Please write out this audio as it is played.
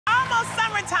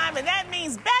summertime, and that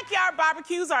means backyard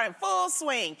barbecues are in full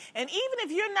swing. And even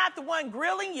if you're not the one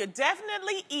grilling, you're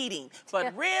definitely eating.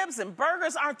 But ribs and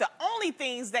burgers aren't the only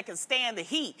things that can stand the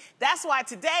heat. That's why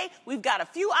today we've got a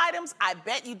few items I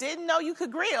bet you didn't know you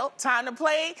could grill. Time to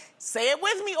play. Say it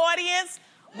with me, audience.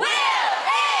 Will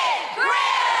It Grill!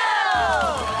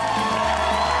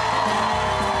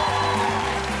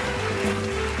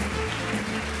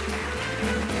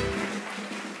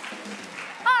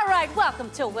 Welcome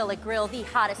to Will It Grill, the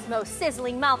hottest, most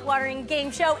sizzling, mouth-watering game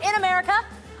show in America.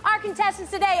 Our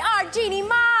contestants today are Jeannie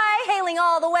Mai, hailing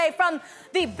all the way from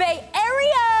the Bay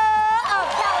Area of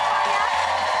California,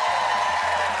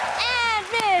 and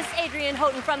Miss Adrienne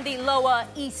Houghton from the Lower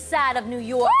East Side of New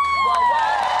York.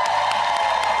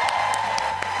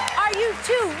 Are you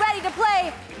two ready to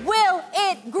play Will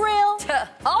It Grill?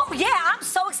 Oh, yeah, I'm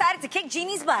so excited to kick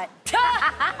Jeannie's butt.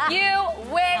 You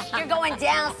wish. You're going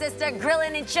down, sister.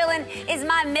 Grilling and chilling is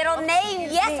my middle name.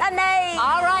 Yes, her name.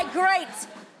 All right, great.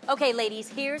 Okay, ladies,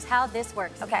 here's how this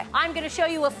works. Okay. I'm going to show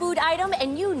you a food item,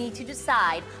 and you need to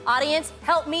decide. Audience,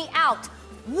 help me out.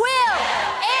 Will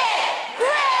It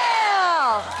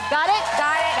Grill? Got it?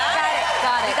 Got it. Got it.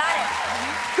 Got it. You got it.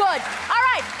 Good. All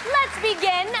right, let's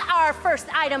begin. Our first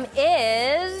item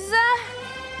is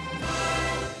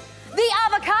the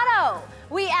avocado.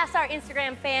 We asked our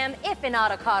Instagram fam if an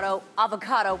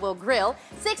avocado will grill.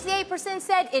 68%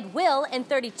 said it will, and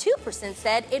 32%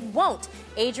 said it won't.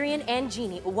 Adrienne and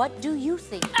Jeannie, what do you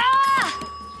think?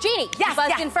 Jeannie, you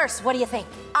buzzed in first. What do you think?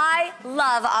 I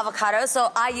love avocados,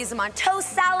 so I use them on toast,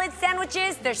 salad,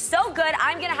 sandwiches. They're so good.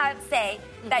 I'm gonna have to say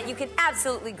that you can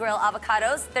absolutely grill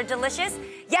avocados. They're delicious.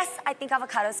 Yes, I think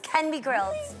avocados can be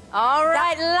grilled. All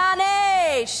right,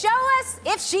 Lonnie, show us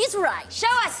if she's right. Show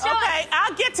us, show us. Okay,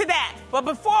 I'll get to that. But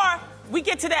before we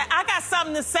get to that, I got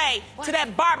something to say to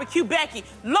that Barbecue Becky.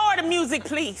 Lower the music,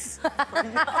 please.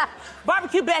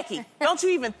 Barbecue Becky, don't you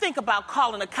even think about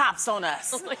calling the cops on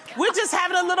us. Oh, we're just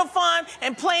having a little fun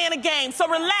and playing a game. So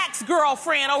relax,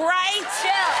 girlfriend, all right?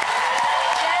 Chill.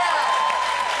 Chill.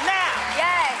 Now.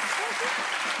 Yes.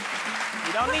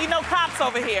 You don't need no cops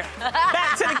over here.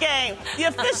 Back to the game. The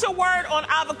official word on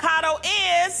avocado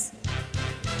is...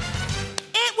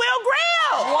 it will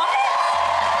grill. What?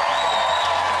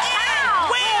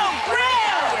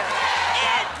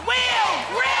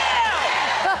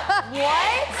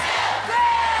 What?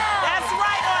 That's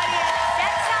right, audience.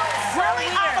 That sounds so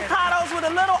Grilling weird. avocados with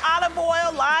a little olive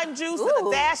oil, lime juice, and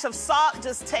a dash of salt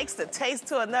just takes the taste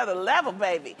to another level,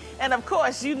 baby. And of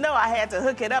course, you know I had to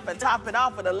hook it up and top it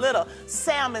off with a little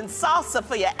salmon salsa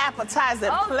for your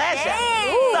appetizing pleasure.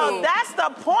 So that's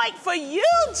the point for you,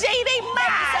 Jeannie Mai.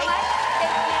 Thank you so much.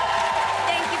 Thank you.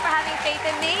 Thank you for having faith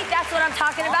in me. That's what I'm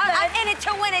talking about. I'm in it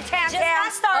to win it, Tam. Just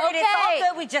got started. It's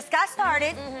all good. We just got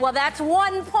started. Well, that's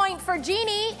 1 point for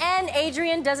Jeannie, and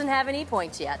Adrienne doesn't have any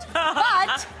points yet.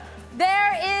 But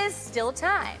there is still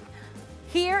time.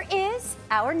 Here is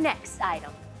our next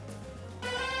item.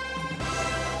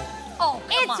 Oh,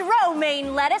 it's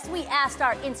romaine lettuce. We asked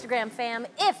our Instagram fam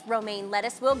if romaine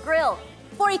lettuce will grill.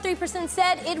 43%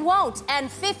 said it won't, and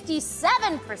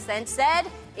 57% said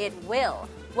it will.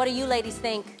 What do you ladies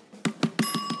think?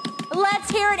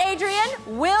 Let's hear it,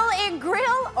 Adrienne. Will it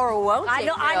grill or won't it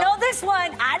grill? I know this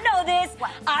one. I know this.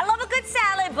 What? I love a good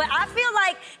salad, but I feel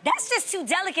like that's just too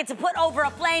delicate to put over a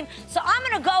flame. So I'm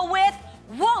gonna go with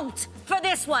won't for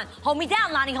this one. Hold me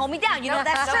down, Lonnie. Hold me down. You know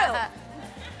that's true.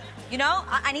 You know,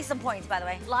 I need some points, by the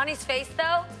way. Lonnie's face,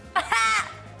 though.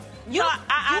 You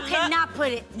cannot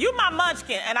put it. You my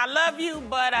munchkin, and I love you,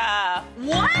 but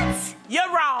What? you're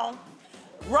wrong.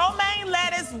 Romaine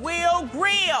lettuce will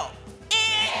grill.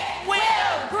 It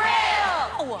will grill.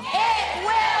 It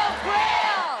will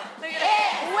grill.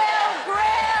 It will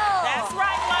grill. That's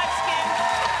right, Munchkin.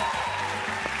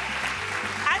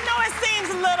 I know it seems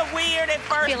a little weird at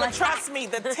first, but trust me,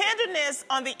 the tenderness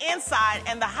on the inside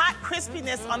and the hot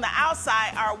crispiness on the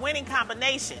outside are a winning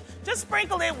combination. Just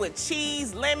sprinkle it with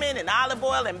cheese, lemon, and olive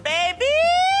oil, and baby,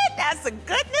 that's the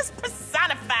goodness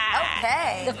personified.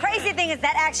 Okay. The crazy thing is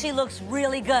that actually looks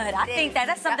really good. I think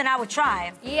that's something I would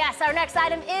try. Yes, our next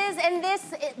item is, and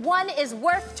this one is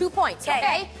worth 2 points,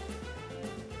 okay?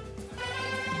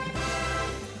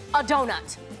 A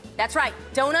donut. That's right,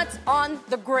 donuts on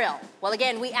the grill. Well,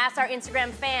 again, we asked our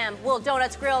Instagram fam, will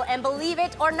donuts grill? And believe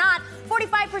it or not,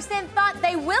 45% thought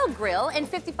they will grill and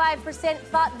 55%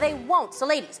 thought they won't. So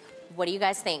ladies, what do you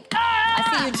guys think?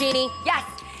 I see you, Jeannie. Yes.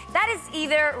 That is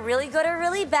either really good or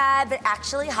really bad, but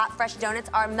actually hot, fresh donuts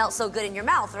are melt so good in your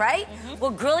mouth, right?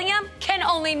 Well, grilling them can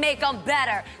only make them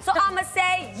better. So I'm gonna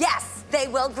say yes, they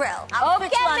will grill. Okay,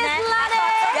 Miss Lonnie.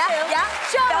 Yeah.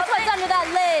 Show us what's under that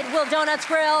lid. Will donuts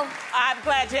grill? I'm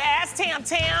glad you asked, Tam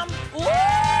Tam.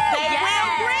 They will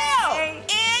grill.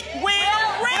 It will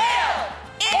grill.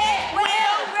 It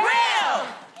will grill.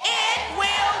 It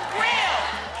will grill.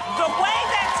 The way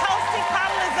that toasting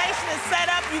caramelization is set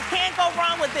up, you can't go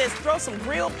wrong with this. Throw some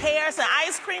grilled pears and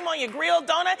ice cream on your grilled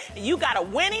donut, and you got a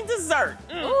winning dessert.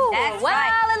 Ooh, That's well,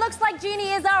 right. it looks like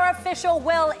Jeannie is our official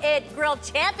Will It Grill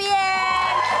champion.